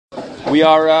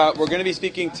We're going to be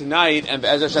speaking tonight, and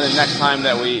as I said, the next time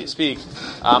that we speak,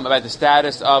 about the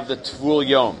status of the Tvul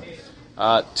Yom.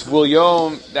 Tvul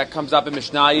Yom, that comes up in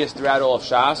Mishnayos throughout all of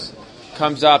Shas,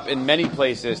 comes up in many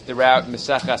places throughout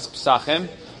Meseches Psachim.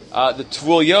 The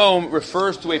Tvul Yom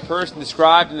refers to a person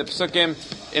described in the Psukim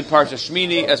in Parshas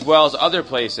Shmini, as well as other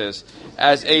places,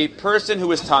 as a person who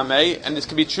is Tameh, and this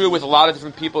can be true with a lot of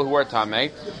different people who are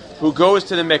Tameh, who goes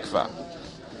to the mikvah.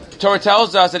 Torah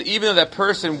tells us that even though that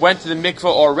person went to the mikvah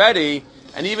already,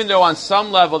 and even though on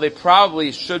some level they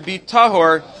probably should be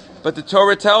tahor, but the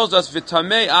Torah tells us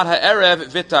v'tamei ad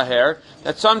ha'erev v'taher,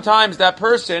 that sometimes that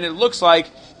person, it looks like,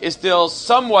 is still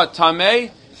somewhat tamei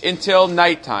until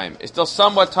nighttime. It's still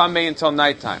somewhat tamei until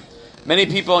nighttime. Many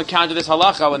people encounter this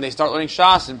halacha when they start learning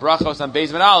Shas and Brachos on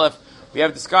Beis and Aleph. We have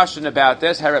a discussion about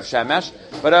this, Herev Shemesh.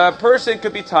 But a person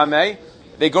could be tamei,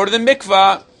 they go to the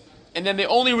mikvah, and then they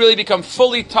only really become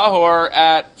fully tahor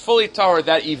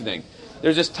that evening.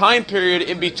 There's this time period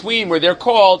in between where they're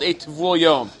called a Tvul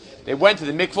Yom. They went to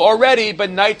the mikvah already, but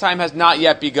nighttime has not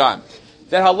yet begun.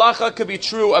 That halacha could be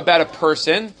true about a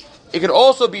person. It could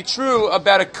also be true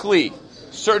about a kli.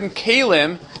 Certain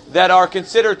kalim that are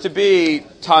considered to be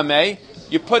tameh,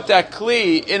 you put that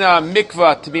kli in a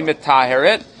mikvah to be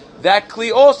metaheret. That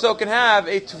kli also can have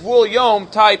a Tvul Yom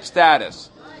type status.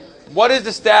 What is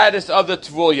the status of the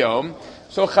Tvul Yom?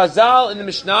 So Chazal in the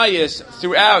Mishnayos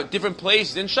throughout different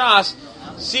places in Shas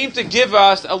seem to give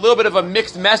us a little bit of a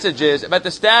mixed messages about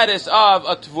the status of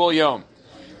a Tvul Yom.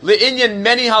 Le'inyan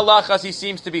many halachas he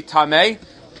seems to be tameh.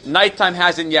 Nighttime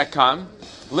hasn't yet come.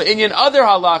 Le'inyan other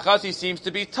halachas he seems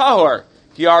to be tahor.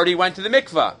 He already went to the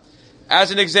mikvah.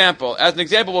 As an example,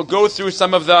 we'll go through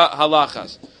some of the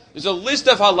halachas. There's a list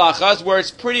of halachas where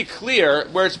it's pretty clear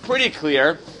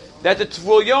that the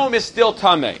Tvul Yom is still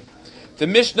tameh. The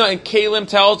Mishnah in Kalim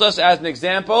tells us, as an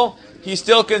example, he's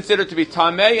still considered to be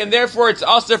tameh, and therefore it's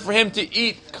usher for him to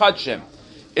eat kachim.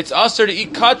 It's usher to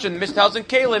eat kachim, the Mishnah tells in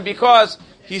Kalim, because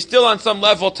he's still on some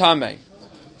level tameh.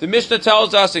 The Mishnah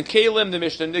tells us in Kalim, the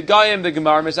Mishnah in Negayim, the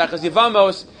Gemara, Mesachas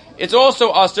Yevamos, it's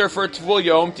also usher for Tvul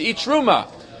Yom to eat truma.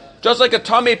 Just like a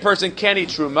tameh person can't eat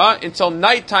truma until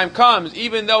nighttime comes,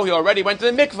 even though he already went to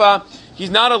the mikvah,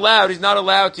 he's not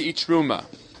allowed to eat truma.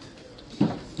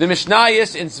 The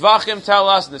Mishnayos in Zvachim tell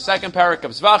us, in the second parak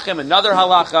of Zvachim, another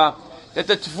halacha, that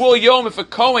the Tvul Yom, if a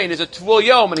Kohen is a Tvul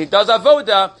Yom and he does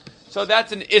avoda, so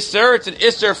that's an Isser. It's an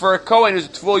Isser for a Kohen who's a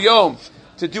Tvul Yom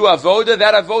to do avoda.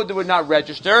 That avoda would not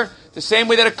register. The same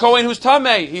way that a Kohen who's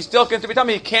Tameh, he's still considered to be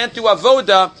Tameh. He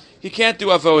can't do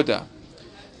avoda.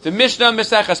 The Mishnah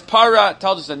Meseches Para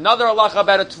tells us another halacha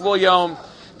about a Tvul Yom,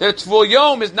 that a Tvul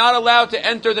Yom is not allowed to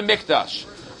enter the Mikdash.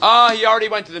 He already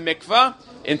went to the mikvah.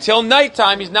 Until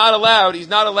nighttime, he's not allowed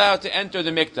to enter the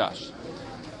mikdash.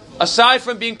 Aside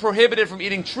from being prohibited from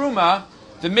eating truma,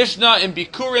 the Mishnah in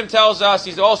Bikurim tells us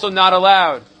he's also not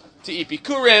allowed to eat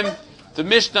Bikurim. The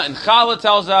Mishnah in Challah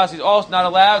tells us he's also not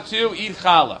allowed to eat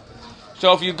Challah.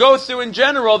 So if you go through in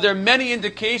general, there are many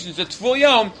indications that Tvul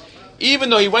Yom,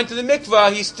 even though he went to the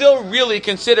mikvah, he's still really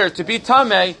considered to be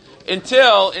tameh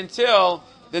until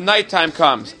the nighttime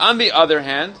comes. On the other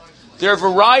hand, there are a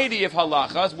variety of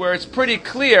halachas where it's pretty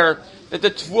clear that the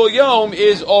Tvul Yom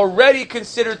is already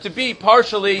considered to be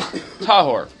partially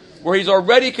tahor.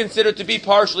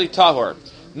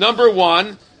 Number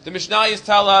one, the Mishnayos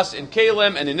tell us in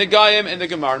Kalim and in Negayim and the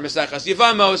Gemara in Mesachas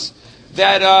Yevamos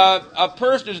that a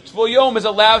person who's a Tvul Yom is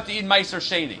allowed to eat Meiser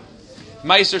Sheni.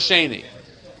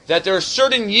 That there are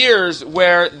certain years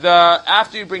where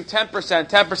after you bring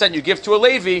 10% you give to a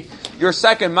Levi, your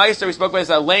second Meiser, we spoke about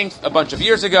this at length a bunch of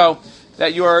years ago,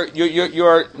 that your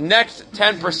next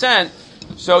 10%,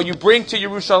 so you bring to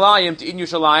Yerushalayim to eat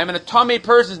Yerushalayim, and a Tameh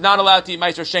person is not allowed to eat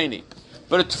Meiser Sheni.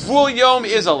 But a Tvul Yom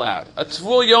is allowed.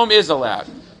 Tvul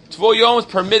Yom is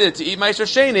permitted to eat Meiser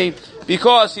Sheni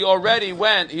because he already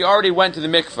went to the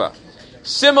mikvah.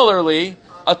 Similarly,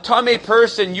 a Tameh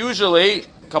person usually,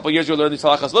 a couple of years ago we learned these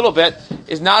halachas a little bit,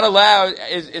 is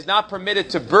not permitted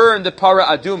to burn the para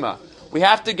aduma. We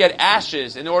have to get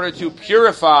ashes in order to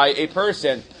purify a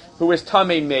person who is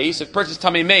tamei mace. If a person is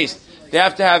tamei mace, they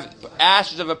have to have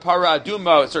ashes of a para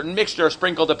aduma, a certain mixture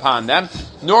sprinkled upon them.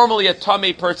 Normally, a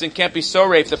tamei person can't be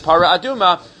soref the para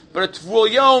aduma, but a Tvul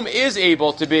Yom is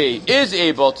able to be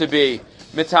soref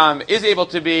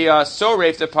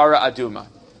the para aduma.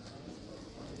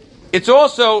 It's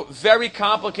also very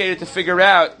complicated to figure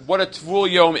out what a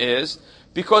Tvul Yom is,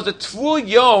 because a Tvul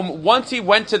Yom, once he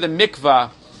went to the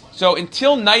mikvah, so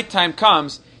until nighttime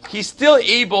comes, he's still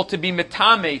able to be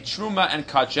metame, truma, and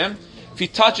kachim. If he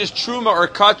touches truma or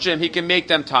kachim, he can make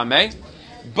them tameh.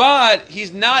 But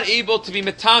he's not able to be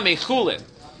metame, chulin.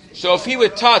 So if he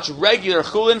would touch regular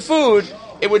chulin food,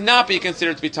 it would not be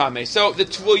considered to be tamei. So the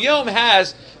Tvul Yom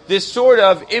has this sort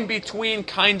of in-between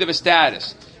kind of a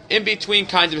status.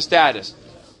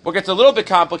 What gets a little bit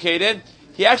complicated,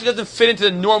 he actually doesn't fit into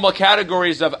the normal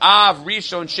categories of Av,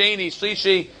 Rishon, Sheni,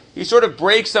 Shlishi. He sort of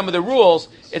breaks some of the rules.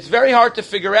 It's very hard to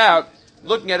figure out,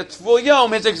 looking at a Tvul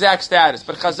Yom, his exact status.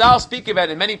 But Chazal speak about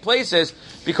it in many places,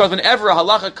 because whenever a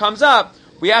halacha comes up,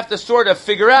 we have to sort of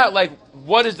figure out, like,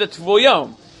 what is the Tvul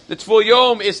Yom? The Tvul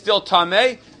Yom is still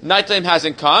Tameh, nighttime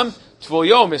hasn't come. Tvul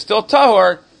Yom is still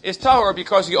Tahor,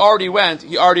 because he already went to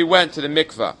the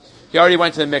mikvah.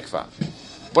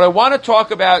 What I want to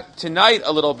talk about tonight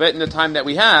a little bit in the time that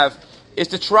we have is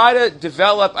to try to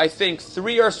develop, I think,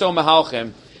 3 or so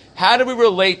mahalchim. How do we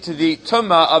relate to the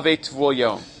tumah of a Tvul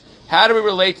Yom? Of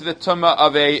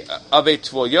a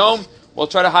Tvul Yom? We'll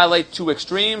try to highlight 2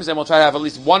 extremes, and we'll try to have at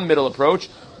least one middle approach.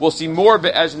 We'll see more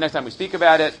as the next time we speak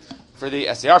about it. For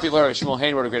the SAR people, Shmuel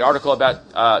Hain wrote a great article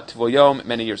about Tvul Yom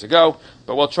many years ago,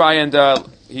 but we'll try and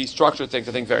he structured things,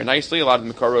 I think, very nicely. A lot of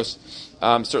the Makaros,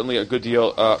 certainly a good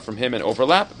deal from him and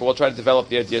overlap, but we'll try to develop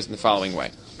the ideas in the following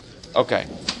way. Okay.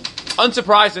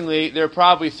 Unsurprisingly, there are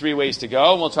probably 3 ways to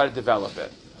go, and we'll try to develop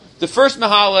it. The first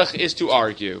mahalach is to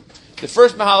argue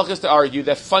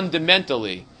that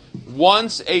fundamentally,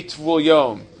 once a Tvul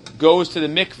Yom goes to the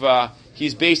mikvah,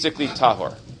 he's basically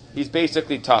tahor.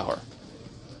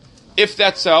 If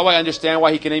that's so, I understand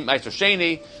why he can eat Meiser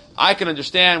Sheni. I can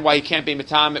understand why he can't be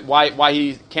Matame, why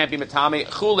he can't be Matame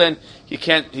Chulin. He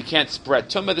can't spread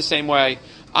Tumah the same way.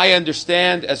 I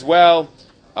understand as well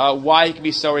why he can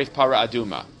be Soref Para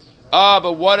Aduma.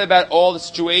 But what about all the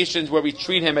situations where we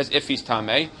treat him as if he's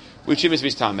Tameh? We treat him as if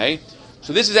he's Tameh.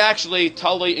 So this is actually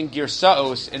Tali in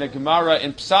Girsaos in a Gemara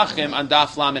in Psachim on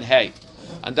Daf Lamed Hey.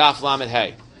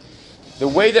 The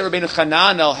way that Rabbeinu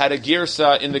Chananel had a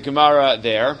Girsa in the Gemara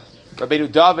there,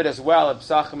 Rabbeinu David as well at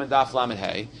Psachim and Daf Lamed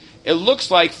Hey, it looks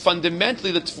like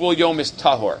fundamentally the Tvul Yom is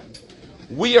Tahor.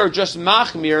 We are just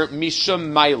Machmir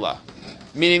Mishum Maila,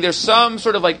 meaning there's some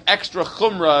sort of like extra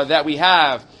Chumrah that we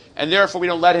have, and therefore we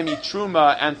don't let him eat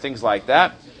Truma and things like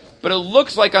that. But it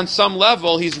looks like on some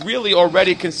level he's really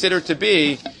already considered to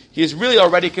be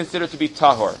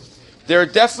Tahor. There are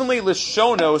definitely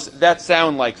Lishonos that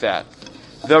sound like that.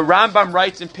 The Rambam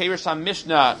writes in Perush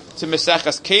HaMishnah to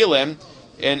Mesechas Kelim,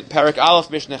 in Parak Aleph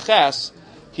Mishnah Ches,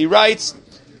 he writes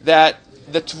that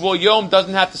the Tvul Yom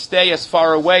doesn't have to stay as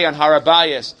far away on Har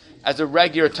HaBayis as a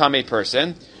regular Tamei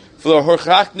person. The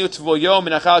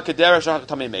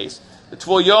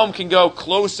Tvul Yom can go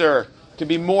closer, can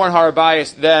be more on Har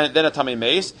HaBayis than a Tamei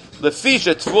Meis.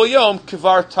 Lefisha Tvul Yom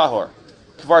Kvar Tiher.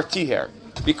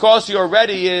 Because he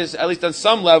already is, at least on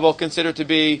some level, considered to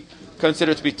be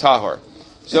Tahor.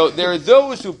 So there are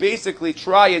those who basically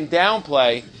try and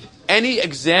downplay any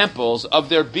examples of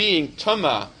there being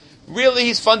Tumah. Really,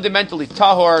 he's fundamentally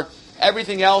Tahor.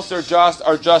 Everything else are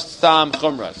just Stam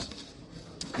Chumras.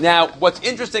 Now, what's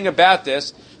interesting about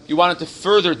this, if you wanted to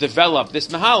further develop this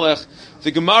Mahalach,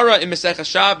 the Gemara in Masechah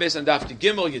Shabbos and Daf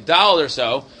Gimel Yudal or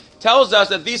so, tells us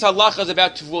that these halachas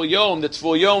about Tvul Yom, the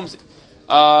Tvul Yom's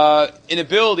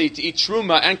inability to eat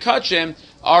Truma and Kachim,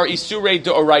 are Isurei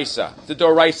D'Oraisa, the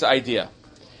D'Oraisa idea.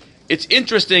 It's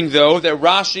interesting, though, that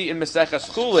Rashi in Mesechas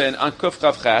Chulin on Kuf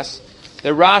Chav Ches,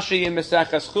 and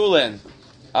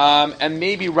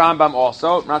maybe Rambam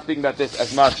also. I'm not speaking about this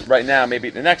as much right now. Maybe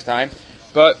the next time,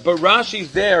 but Rashi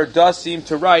there does seem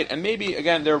to write, and maybe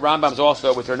again there are Rambams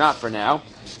also, which are not for now,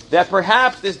 that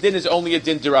perhaps this din is only a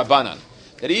din d'Rabbanan.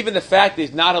 That even the fact that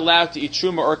he's not allowed to eat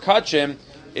truma or kachim,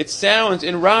 it sounds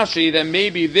in Rashi that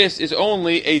maybe this is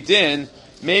only a din.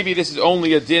 Maybe this is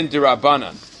only a din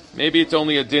d'Rabbanan. Maybe it's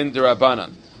only a din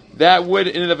d'Rabbanan. That would,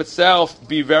 in and of itself,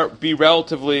 be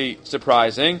relatively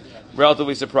surprising. It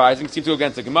seems to go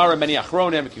against the Gemara, many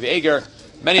Achronim, Akiva Eger,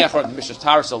 many Achronim, Mishras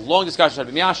Taurus, a long discussion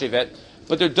had been Yashivet.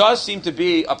 But there does seem to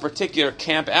be a particular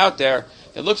camp out there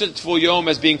that looks at Tvul Yom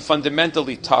as being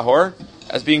fundamentally tahor.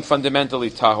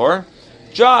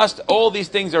 Just all these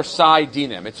things are side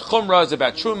dinim. It's Chumrah is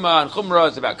about Truma and Chumrah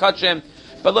is about Kachim.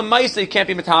 But Lamaisa can't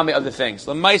be Matame other things.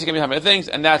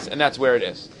 And that's where it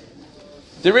is.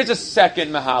 There is a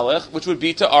second Mahalach, which would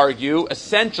be to argue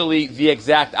essentially the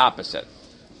exact opposite.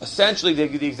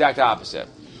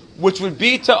 Which would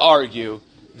be to argue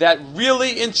that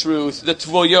really, in truth, the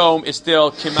Tvul Yom is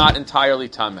still Kimat entirely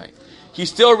Tameh. He's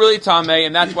still really Tameh,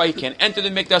 and that's why he can't enter the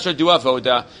Mikdash or do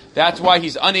Avoda. That's why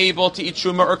he's unable to eat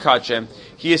Truma or Kachim.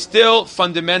 He is still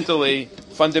fundamentally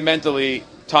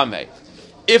Tameh.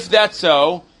 If that's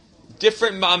so,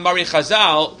 different Ma'amari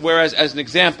Chazal, whereas, as an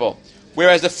example,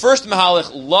 whereas the first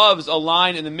Mahalach loves a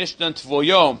line in the Mishnah on Tvul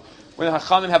Yom, when the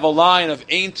Hachamim have a line of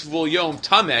Ein Tvul Yom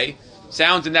Tameh,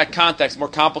 sounds in that context more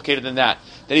complicated than that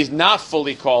he's not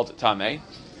fully called Tameh.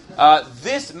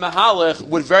 This Mahalach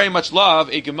would very much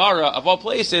love a Gemara of all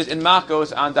places in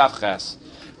Makos on Daf Ches.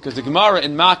 Because the Gemara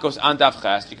in Makos on Daf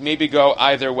Ches, you can maybe go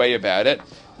either way about it.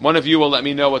 One of you will let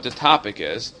me know what the topic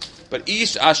is. But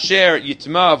Ish Asher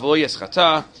Yitma V'lo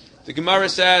Yeschata, the Gemara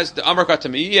says, the Amar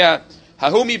Katamiyya,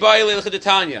 Hahumi Ba'ile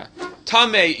L'Chidetanya,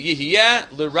 Tameh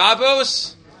Yihiyeh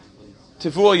L'Rabos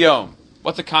Tvul Yom.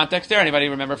 What's the context there? Anybody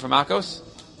remember from Makos?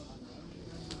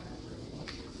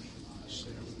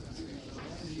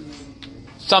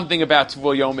 Something about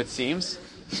Tvul Yom, it seems.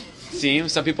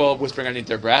 Some people whispering underneath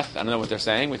their breath. I don't know what they're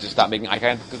saying, which is stop making eye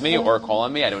contact with me or call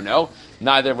on me. I don't know.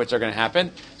 Neither of which are going to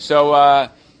happen. So,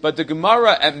 but the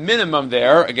Gemara at minimum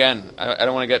there, again, I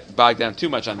don't want to get bogged down too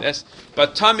much on this,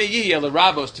 but Tameh Yihiyeh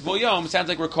L'Rabos Tvul Yom sounds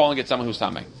like we're calling it someone who's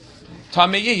Tameh.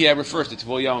 Tameh Yihiyeh refers to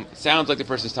Tvul Yom. Sounds like the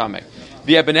person's Tameh.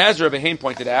 The Ibn Ezra, Behain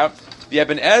pointed out, the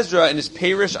Ibn Ezra in his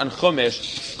Perish on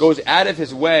Chumash goes out of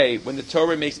his way when the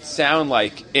Torah makes it sound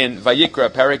like in Vayikra,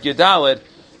 Perek Yudalid,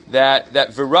 that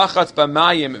V'rachatz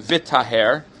B'mayim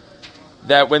V'taher,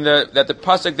 that the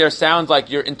pasuk there sounds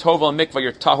like you're in Tovel Mikvah,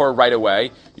 you're tahor right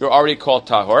away. You're already called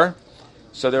tahor.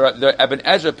 So the Ibn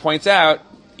Ezra points out,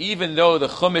 even though the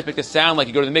Chumash makes it sound like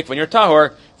you go to the mikvah and you're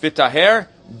tahor, V'taher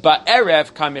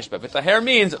Ba'erev Kamishba. V'taher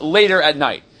means later at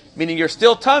night, meaning you're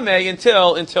still tameh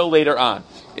until later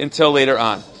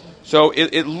on. So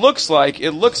it looks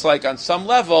like on some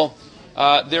level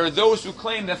there are those who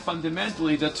claim that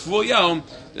fundamentally the Tvul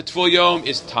Yom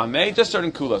is tameh, just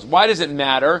certain kulas. Why does it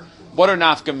matter? What are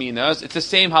nafkaminas? It's the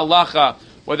same halacha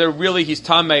whether really he's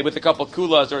tameh with a couple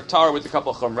kulas or tar with a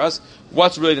couple chumras.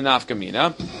 What's really the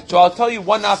nafkamina? So I'll tell you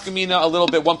one nafkamina a little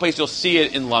bit. One place you'll see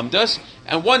it in Lamdas,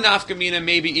 and one nafkamina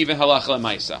maybe even halacha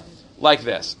lemaisa, like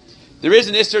this. There is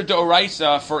an Isser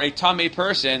D'Oraisa for a Tameh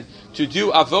person to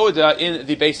do avoda in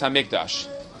the Beis HaMikdash.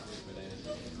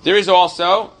 There is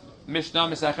also, Mishnah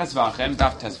Meseches Vachem,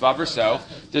 Daf Tesvav or so,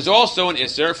 there's also an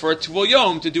Isser for a Tvul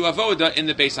Yom to do avoda in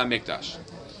the Beis HaMikdash.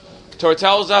 Torah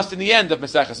tells us in the end of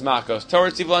Meseches Makos,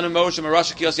 Torah Tzivlanu Moshe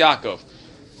Marasha Kiyos Yaakov.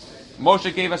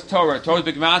 Moshe gave us Torah's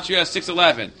B'Gematria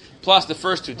 6:11. Plus the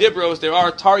first two Dibros, there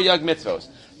are Taryag mitzvos.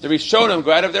 The Rishonim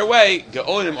go out of their way,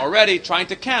 Geonim already, trying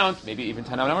to count, maybe even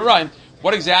Tanam Amarayim,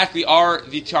 what exactly are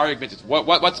the Taryag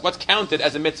mitzvos? What's counted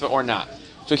as a mitzvah or not?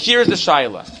 So here's the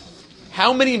Shaila.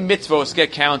 How many mitzvos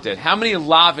get counted? How many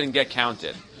lavin get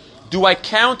counted? Do I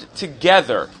count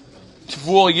together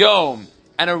Tvul Yom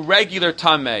and a regular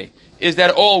Tameh? Is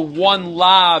that all one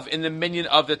lav in the minyan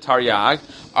of the Taryag?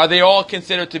 Are they all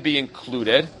considered to be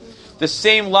included? The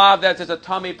same lav that says a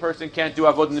Tameh person can't do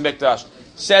avodah in the mikdash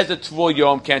says a Tvul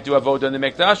Yom can't do avodah in the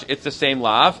mikdash. It's the same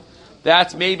lav.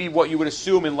 That's maybe what you would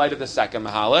assume in light of the second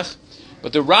mahalach.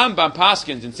 But the Rambam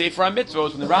paskins in Sefer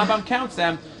HaMitzvos, when the Rambam counts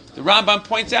them, the Rambam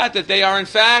points out that they are in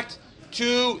fact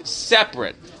two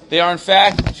separate. They are in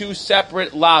fact two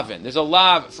separate lavin. There's a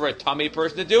lav for a Tameh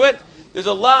person to do it. There's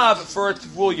a lav for a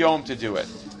Tvul Yom to do it.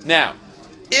 Now,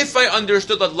 if I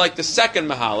understood that, like the second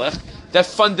mahalach, that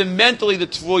fundamentally the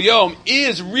Tvul Yom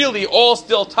is really all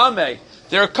still Tameh,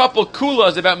 there are a couple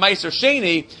kulas about Meiser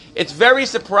Sheni, it's very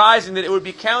surprising that it would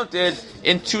be counted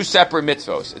in two separate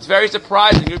mitzvos. It's very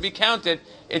surprising it would be counted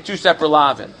in two separate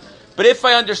lavin. But if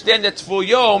I understand that Tvul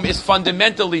Yom is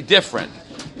fundamentally different,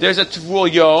 there's a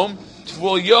Tvul Yom.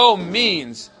 Tvul Yom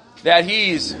means that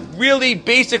he's really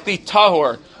basically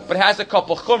tahor, but has a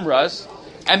couple chumras,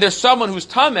 and there's someone who's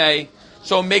tameh,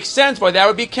 so it makes sense why that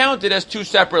would be counted as two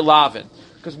separate lavin.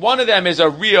 Because one of them is a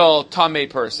real tameh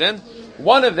person,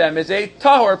 one of them is a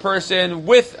tahor person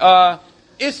with a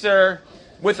iser,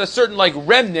 with a certain like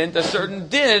remnant, a certain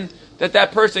din,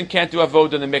 that person can't do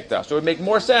avodah in the mikdash. So it would make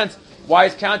more sense why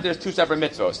it's counted as two separate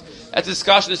mitzvos. That's a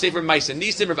discussion to say for Ma'aser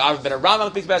Nisim, Rav Avram ben Aram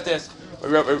speaks about this,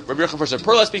 Rabbi Yochanan First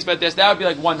Perla speaks about this. That would be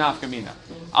like one nafkamina.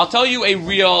 I'll tell you a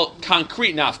real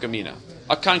concrete nafkamina.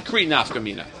 A concrete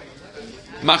nafkamina.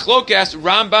 Machlokas,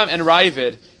 Rambam and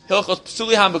Ravid, Hilchos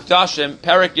Psuli HaMukdashim,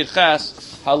 Perek Yudches,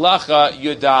 Halacha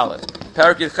Yudalet.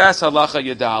 Perek Yudches, Halacha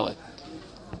Yudalet.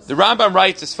 The Rambam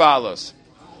writes as follows.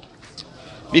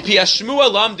 Mipi Ashmua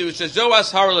Lamdu,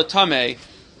 Shezoas Har L'Tameh,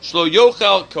 Shlo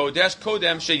Yochel Kodesh,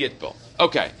 Kodem Sheyitbol.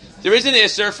 Okay. There is an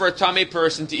Isser for a Tameh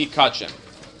person to eat kachim.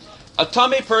 A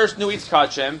Tameh person who eats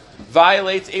kachim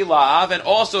violates a lav and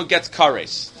also gets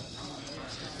kares.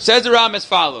 Says the Ram as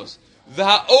follows: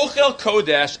 V'ha'ochel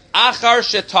kodesh achar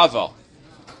shetavel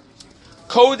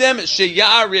kodem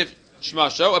sheyariv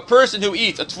shmasho. A person who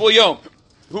eats a Tvul Yom,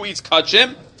 who eats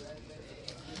kachim,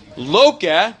 loke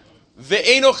ve'eno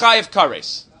chayiv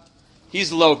kares.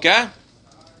 He's loke,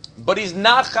 but he's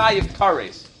not chayiv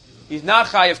kares. he's not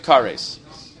chayiv kares.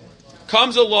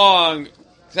 Comes along,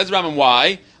 says the Rambam,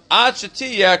 why? Ad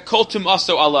shetiyah kol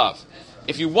tumaso alav.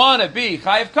 If you want to be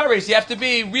chayiv kares, you have to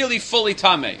be really fully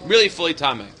tameh. Really fully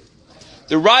tameh.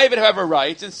 The Ravid, however,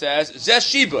 writes and says, Zeh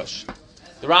shibush.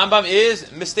 The Rambam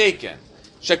is mistaken.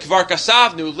 Shekvar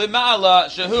kasavnu limala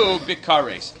shehu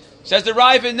bikares. Says the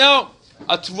Ravid, no.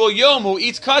 A tvul yom who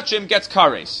eats kachim gets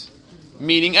kares.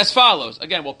 Meaning as follows.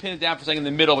 Again, we'll pin it down for a second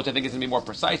in the middle, which I think is going to be more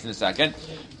precise in a second.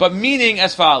 But meaning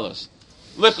as follows.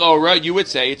 Lichora, you would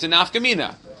say it's a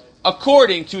nafkamina.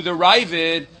 According to the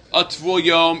Ravid, a tvul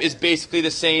yom is basically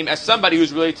the same as somebody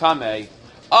who's really tameh.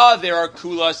 There are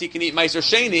kulas, he can eat meiser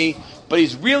sheni, but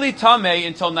he's really tameh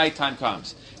until nighttime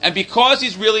comes. And because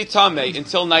he's really tameh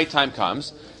until nighttime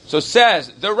comes, so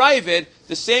says the Ravid,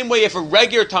 the same way if a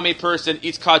regular tameh person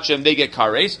eats kachim, they get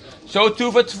kares, so too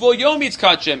if a tvul yom eats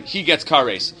kachim, he gets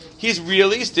kares. He's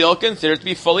really still considered to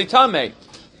be fully tameh.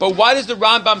 But why does the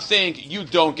Rambam think you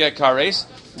don't get kares?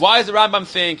 Why does the Rambam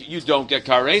think you don't get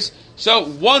kares? So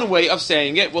one way of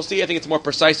saying it, we'll see, I think it's more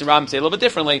precise than Rambam say it a little bit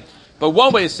differently, but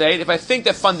one way to say it, if I think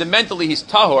that fundamentally he's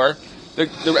tahor,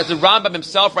 as the Rambam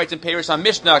himself writes in Perush on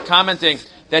Mishnah, commenting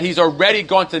that he's already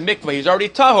gone to the mikveh, he's already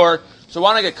tahor, so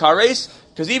why not get kares?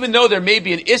 Because even though there may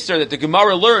be an isser that the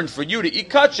Gemara learned for you to eat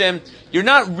kachim, you're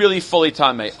not really fully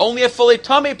tameh. Only a fully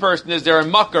tameh person is there a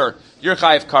mucker, you're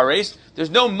chayiv kares. There's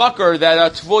no mucker that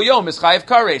a tvul yom is chayiv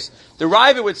kares. The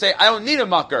Ravid would say, I don't need a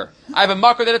mucker. I have a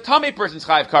mucker that a tameh person is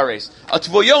chayiv kares. A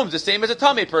tvul yom is the same as a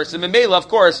tameh person. And Mela, of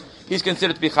course, he's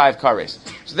considered to be chayiv kares.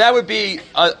 So that would be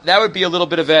a little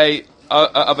bit of an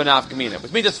afkamina,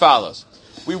 which means as follows.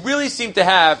 We really seem to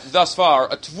have, thus far,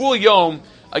 a tvul yom.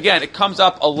 Again, it comes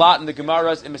up a lot in the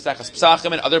Gemaras, in Mesechus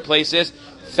Pesachim and other places.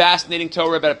 Fascinating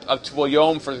Torah about a tvul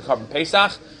yom for the Korban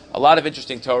Pesach. A lot of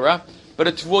interesting Torah. But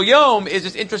a tvul yom is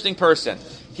this interesting person.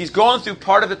 He's gone through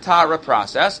part of the Tahara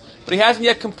process, but he hasn't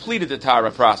yet completed the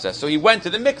Tahara process. So he went to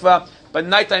the mikvah, but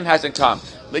nighttime hasn't come.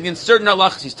 In certain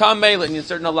halachas he's tameh, in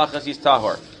certain halachas he's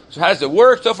tahor. So how does it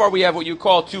work? So far we have what you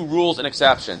call two rules and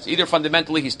exceptions. Either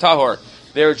fundamentally he's tahor,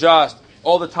 they're just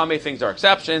all the tameh things are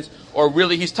exceptions, or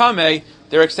really he's tameh,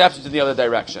 they're exceptions in the other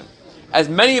direction. As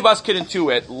many of us could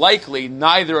intuit, likely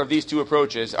neither of these two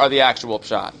approaches are the actual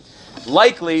pshat.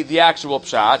 Likely the actual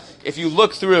pshat, if you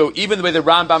look through, even the way the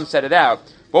Rambam set it out,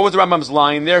 what was the Rambam's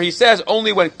line there? He says,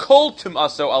 only when kol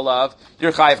tumaso alav,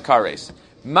 you're chayiv kares.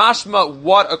 Mashma,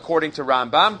 what according to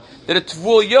Rambam? That a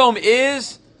tvul yom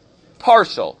is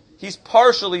partial. He's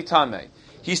partially tameh.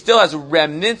 He still has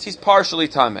remnants, he's partially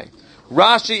tameh.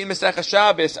 Rashi in Masechah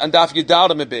Shabbos and Daf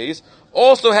Yudalad Mebeis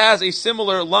also has a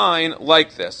similar line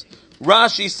like this.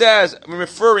 Rashi says,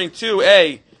 referring to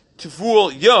a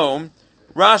tvul yom,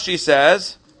 Rashi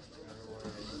says,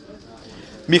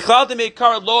 Michal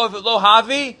demeikar lo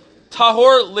havi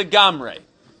tahor legamre.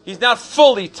 He's not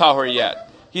fully tahor yet.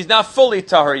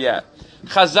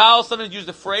 Chazal sometimes use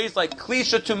the phrase like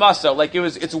klisha tumasa, like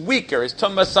it's weaker. His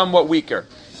tumma is somewhat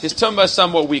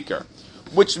weaker.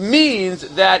 Which means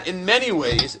that in many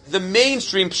ways, the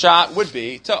mainstream pshat would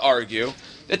be to argue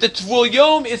that the tvul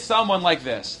yom is someone like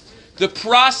this. The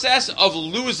process of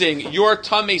losing your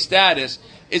tummy status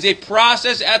is a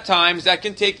process at times that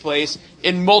can take place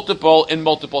in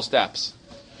multiple steps.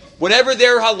 Whenever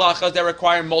there are halachas that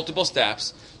require multiple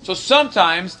steps, so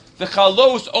sometimes the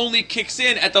chalos only kicks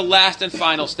in at the last and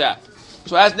final step.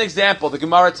 So as an example, the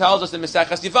Gemara tells us in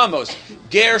Mesechas Yevamos,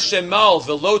 ger shemal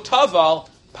velo taval,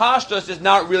 pashtos is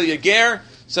not really a ger,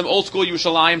 some old school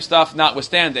Yerushalayim stuff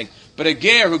notwithstanding. But a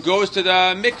ger who goes to the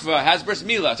mikveh, has bris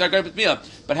milah,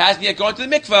 but hasn't yet gone to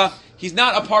the mikveh, he's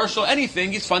not a partial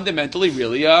anything, he's fundamentally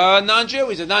really a non-Jew,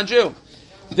 he's a non-Jew.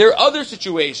 There are other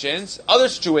situations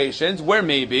where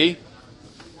maybe,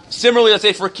 similarly, let's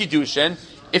say for Kiddushin,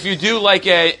 if you do like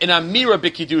an Amira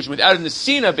B'Kiddushin without an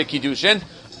Nesina B'Kiddushin,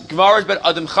 Gemara's but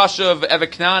Adam Chashav,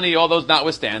 Eveknani, all those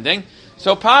notwithstanding,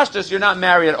 so Pashtus, you're not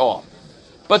married at all.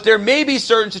 But there may be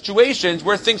certain situations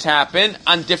where things happen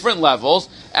on different levels,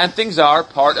 and things are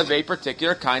part of a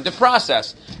particular kind of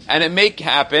process. And it may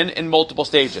happen in multiple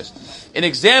stages. An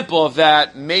example of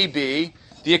that may be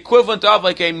the equivalent of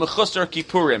like a Mechusar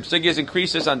Kippurim. Sugyas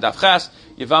increases on Daf Ches,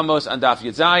 Yevamos on Daf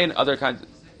Yud Zayin, other kinds,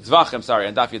 Zvachim,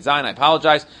 on Daf Yud Zayin, I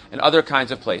apologize, and other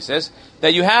kinds of places.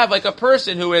 That you have like a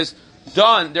person who is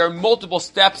done, there are multiple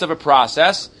steps of a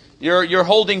process. You're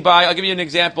holding by, I'll give you an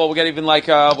example, we'll go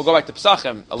back to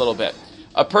Pesachim a little bit.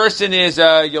 A person is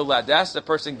Yoledes, a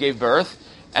person gave birth,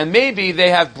 and maybe they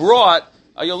have brought,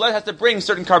 a Yoled has to bring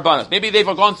certain karbanos. Maybe they've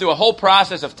gone through a whole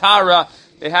process of Tara,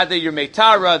 they had the Yirmei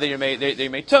Tara, they made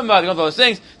Tumah, they gone through those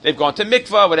things, they've gone to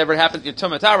Mikvah, whatever happened, your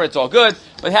Tumah Tara, it's all good,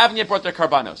 but they haven't yet brought their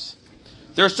karbanos.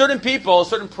 There are certain people,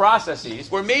 certain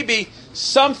processes, where maybe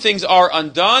some things are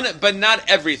undone, but not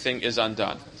everything is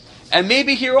undone. And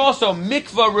maybe here also,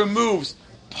 mikvah removes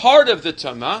part of the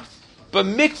tumah, but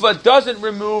mikvah doesn't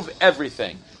remove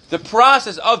everything. The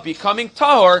process of becoming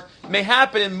tahor may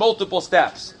happen in multiple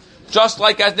steps. Just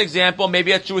like, as an example,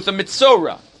 maybe that's true with a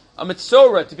mitzorah. A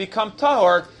mitzorah, to become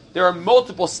tahor, there are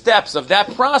multiple steps of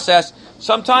that process,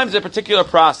 sometimes a particular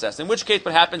process. In which case,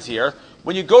 what happens here,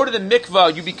 when you go to the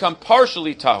mikvah, you become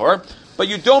partially tahor, but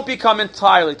you don't become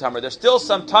entirely tahor. There's still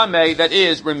some tameh that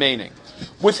is remaining.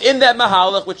 Within that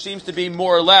mahalach, which seems to be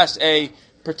more or less a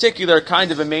particular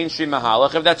kind of a mainstream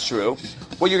mahalach, if that's true,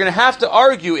 what you're going to have to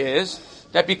argue is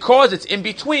that because it's in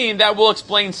between, that will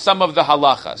explain some of the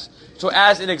halachas. So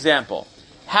as an example,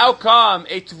 how come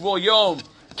a tvul yom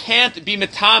can't be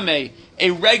metame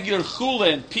a regular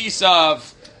chulin piece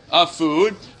of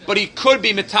food, but he could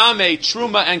be metame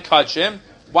truma and kachim?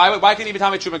 Why can he be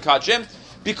metame truma and kachim?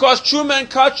 Because truma and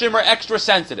kachim are extra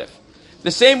sensitive.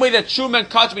 The same way that truma and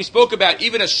kachim we spoke about,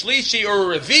 even a shlishi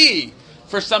or a revi,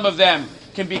 for some of them,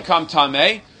 can become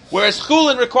tameh, whereas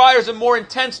chulin requires a more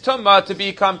intense tumah to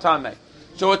become tameh.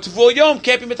 So a tvul yom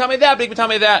can't be metame that, but he can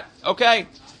be metame that. Okay?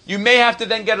 You may have to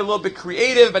then get a little bit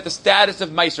creative about the status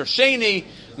of Meiser Sheni.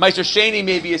 Meiser Sheni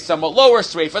maybe is somewhat lower,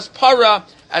 Sreifas Para,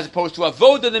 as opposed to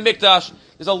Avodah in the Mikdash.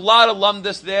 There's a lot of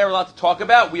lumdus there, a lot to talk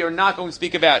about. We are not going to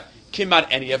speak about kimat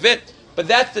any of it, but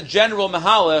that's the general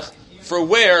mahalach for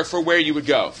where you would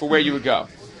go.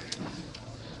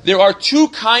 There are two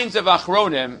kinds of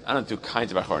achronim. I don't do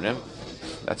kinds of achronim.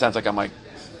 That sounds like I'm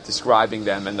describing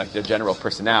them and their general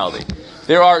personality.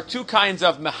 There are two kinds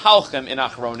of mehalchem in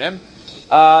achronim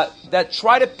that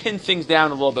try to pin things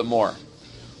down a little bit more.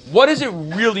 What does it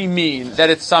really mean that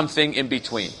it's something in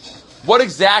between? What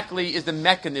exactly is the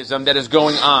mechanism that is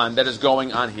going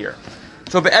on here?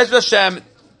 So Be'ezra Hashem,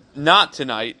 not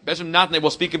tonight.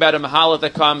 We'll speak about a mahalach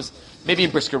that comes maybe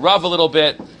in Brisker Rav a little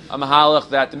bit, a mahalach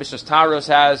that the Mishnah Taros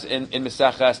has in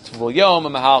Meseches Tvul Yom, a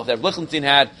mahalach that Lichtenstein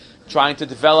had, trying to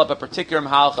develop a particular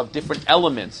mahalach of different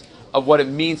elements of what it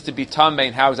means to be tameh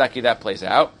and how exactly that plays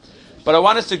out. But I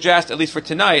want to suggest, at least for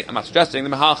tonight, I'm not suggesting, the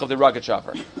mahalach of the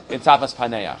Rogatchover in Tafas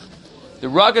Paneach. The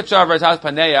Rogatchover in Tafas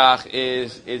Paneach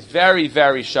is very,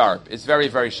 very sharp. It's very,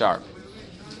 very sharp.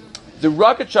 The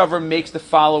Rogatchover makes the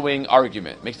following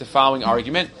argument.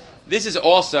 This is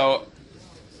also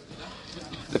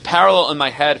the parallel in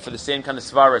my head for the same kind of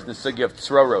svara as the sugya of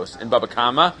Tzroros in Baba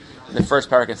Kama, in the first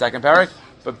parak and second parak.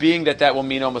 But being that will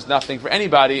mean almost nothing for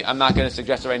anybody, I'm not going to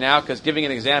suggest it right now, because giving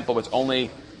an example, it's only,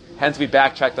 hence we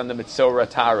backtracked on the Mitzorah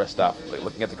Tara stuff,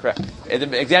 looking at the correct.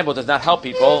 The example does not help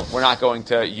people, we're not going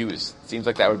to use. It seems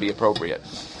like that would be appropriate.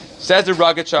 Says the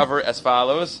Rogatchover as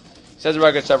follows.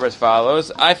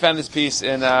 I found this piece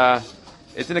in,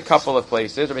 it's in a couple of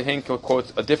places. Rabbi Henkel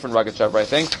quotes a different Rogatchover, I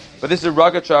think. But this is a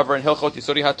Rogatchover in Hilchot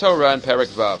Yisodi HaTorah and Perek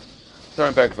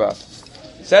Vav.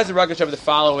 Says the Rogatchover the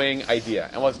following idea,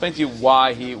 and we'll explain to you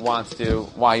why he wants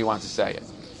to say it.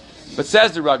 But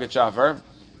says the Rogatchover,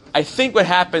 I think what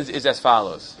happens is as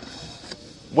follows.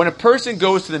 When a person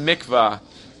goes to the mikvah,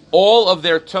 all of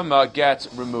their tumah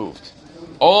gets removed.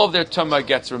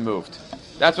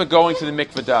 That's what going to the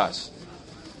mikvah does.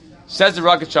 Says the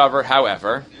Rogatchover,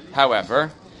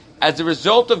 however, as a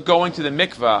result of going to the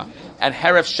mikvah and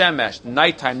Heref Shemesh,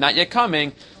 nighttime not yet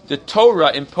coming, the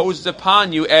Torah imposes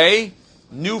upon you a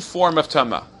new form of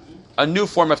tumah.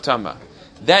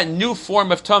 That new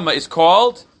form of tumah is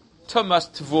called Tumas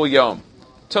Tvul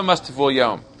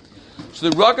Yom. So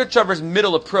the Rogatchover's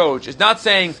middle approach is not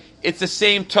saying it's the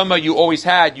same tumah you always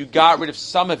had, you got rid of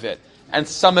some of it, and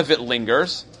some of it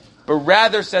lingers. But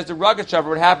rather, says the Rogatchover,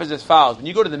 what happens is as follows. When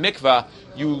you go to the mikvah,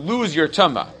 you lose your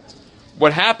tumah.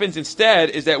 What happens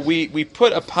instead is that we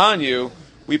put upon you,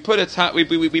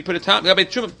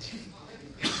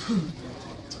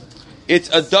 it's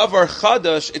a davar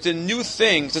chadash, it's a new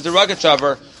thing, says the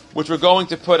Rogatchover, which we're going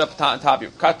to put up on top of you.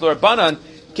 Katlor Banan,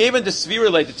 given the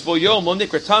svira late, the Tvul Yom, lo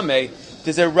nikra tameh,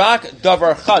 there's a rak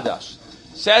davar chadash.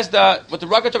 Says what the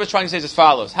Rogatchover is trying to say is as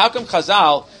follows. How come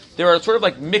Chazal, there are sort of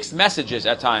like mixed messages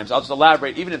at times. I'll just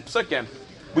elaborate. Even in Psukim,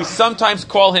 we sometimes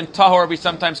call him tahor, we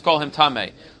sometimes call him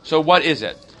tameh. So what is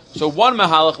it? So one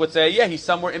mahalach would say, yeah, he's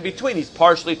somewhere in between. He's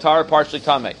partially tahor, partially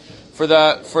tameh. For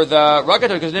the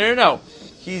Rogatchover, because no.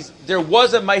 There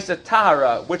was a Maisa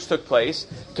Tahara which took place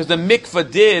because the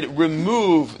mikvah did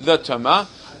remove the tumah.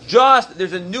 Just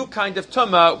there's a new kind of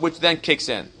tumah which then kicks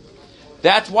in.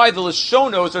 That's why the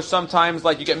Lashonos are sometimes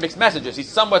like you get mixed messages. He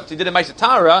did a Maisa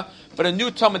Tahara, but a new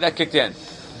tumah that kicked in.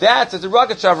 That's as a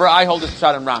Rogatchover, I hold this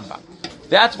shot in Rambam.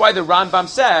 That's why the Rambam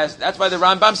says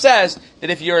that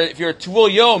if you're a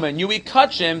Tvul Yom and you eat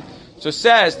kachim, So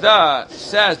says the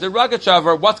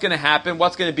Ragachover, what's going to happen?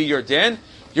 What's going to be your din?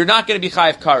 You're not going to be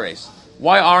chayiv kares.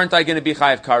 Why aren't I going to be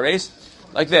chayiv kares?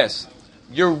 Like this.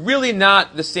 You're really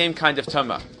not the same kind of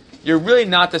tumah. You're really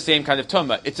not the same kind of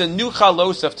tumah. It's a new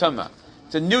chalos of tumah.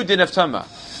 It's a new din of tumah.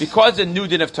 Because it's a new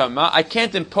din of tumah, I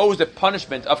can't impose a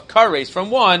punishment of kares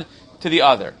from one to the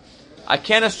other. I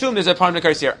can't assume there's a punishment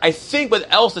of kares here. I think what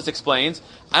else this explains,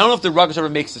 I don't know if the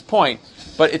Ragachover makes this point,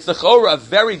 but it's the chora a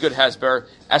very good hesber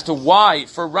as to why,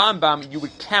 for Rambam, you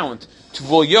would count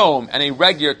Tvul Yom and a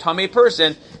regular Tamei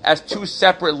person as two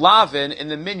separate lavin in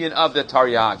the minyan of the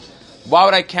Taryag. Why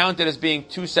would I count it as being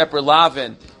two separate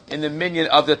lavin in the minyan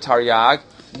of the Taryag?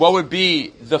 What would be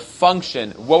the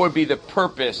function? What would be the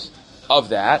purpose of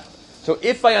that? So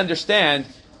if I understand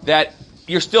that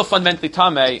you're still fundamentally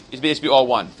Tamei, it's basically all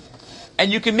one.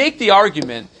 And you can make the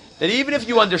argument that even if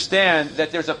you understand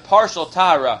that there's a partial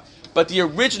Tara, but the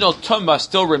original Tumah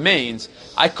still remains,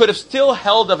 I could have still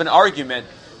held of an argument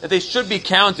that they should be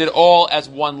counted all as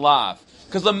one lav.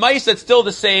 Because L'maisa, it's still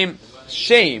the same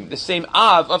shame, the same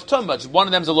av of Tumah. Just one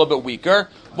of them is a little bit weaker,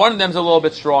 one of them is a little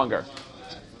bit stronger.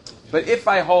 But if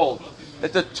I hold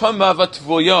that the Tumah of a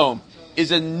Tvul Yom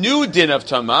is a new din of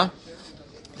Tumah,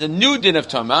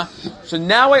 so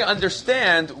now I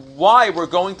understand why we're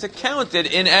going to count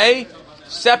it in a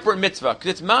separate mitzvah.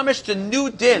 Because it's mamish, it's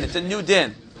a new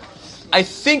din. I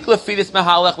think lefi this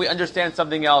mahalach we understand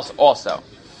something else also.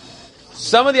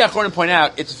 Some of the Achronim point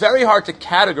out it's very hard to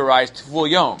categorize Tvul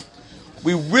Yom.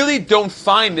 We really don't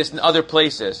find this in other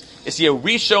places. Is he a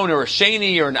Rishon or a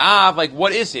Sheni or an Av? Like,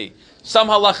 what is he? Some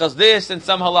halachas this and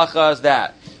some halachas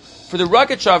that. For the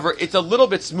Ragachover, it's a little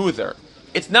bit smoother.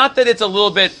 It's not that it's a little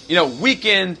bit,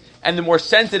 weakened and the more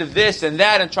sensitive this and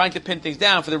that and trying to pin things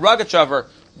down. For the Ragachover,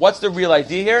 what's the real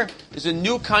idea here? There's a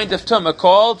new kind of tumah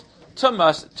called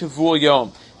Tumas Tvul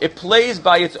Yom. It plays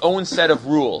by its own set of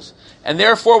rules. And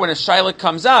therefore, when a shayla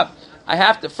comes up, I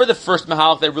have to, for the first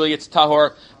mahalach that really it's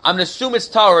tahor, I'm going to assume it's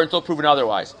tahor until proven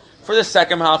otherwise. For the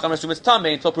second mahalach, I'm going to assume it's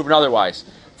tamei until proven otherwise.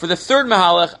 For the third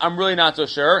mahalach, I'm really not so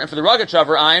sure. And for the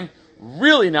Ragachover, I'm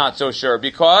really not so sure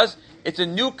because it's a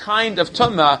new kind of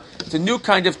tumah. It's a new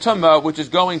kind of tumah which is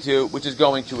going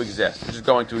to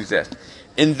exist.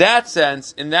 In that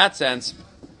sense,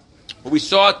 what we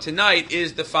saw tonight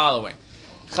is the following.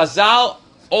 Chazal,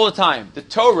 all the time, the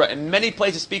Torah in many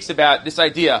places speaks about this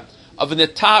idea of an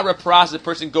tahara process. A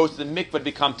person goes to the mikvah to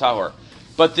become tahor.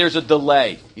 But there's a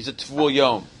delay. He's a Tvul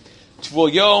Yom.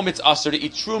 Tvul Yom, it's asur to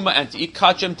eat truma and to eat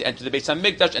kachim, to enter the Beis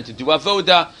HaMikdash and to do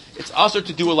avoda. It's asur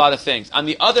to do a lot of things. On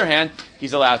the other hand,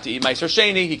 he's allowed to eat Meiser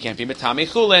Sheni. He can't be Metami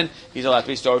Chulin. He's allowed to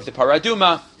be stored with the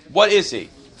Paraduma. What is he?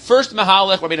 First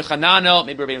Mahalach, Rabbeinu Chananel,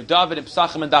 maybe Rabbeinu David, and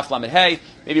Pesachim and Daf Lamed Hey,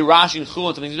 maybe Rashi and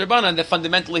Chulin, something like Rabbanan, that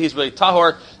fundamentally he's really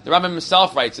tahor. The Rambam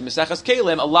himself writes in Maseches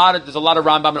Kelim, there's a lot of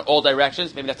Rambam in all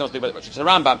directions. Maybe that's not what the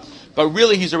Rambam, but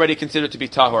really he's already considered to be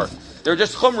tahor. There are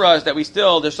just chumras that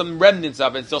there's some remnants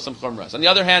of it, and still some chumras. On the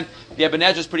other hand, the Eben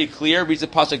Ezra is pretty clear. Reads the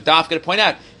pasuk Daf, going to point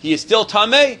out he is still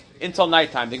tamei until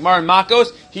nighttime. The Gemara in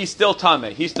Makos, he's still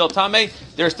tamei.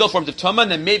 There are still forms of tumah,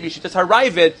 and then maybe you should just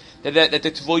haravid that the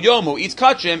Tvul Yom who eats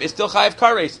kachim is still chayiv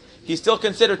kares. He's still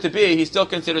considered to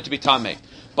be tamei.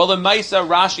 But L'maisa,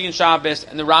 Rashi and Shabbos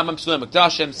and the Rambam Psulim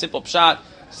Mikdashim, simple pshat,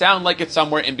 sound like it's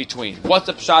somewhere in between. What's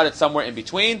the pshat? It's somewhere in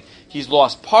between. He's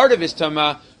lost part of his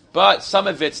tumah, but some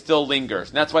of it still lingers.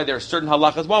 And that's why there are certain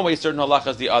halachas one way, certain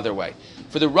halachas the other way.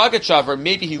 For the Ragachover,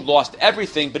 maybe he lost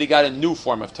everything, but he got a new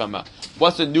form of tumah.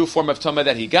 What's the new form of tumah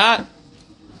that he got?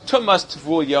 Tumas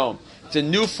Tvul Yom. It's a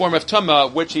new form of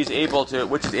tumah which he's able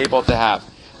to have.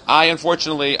 I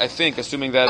think, assuming that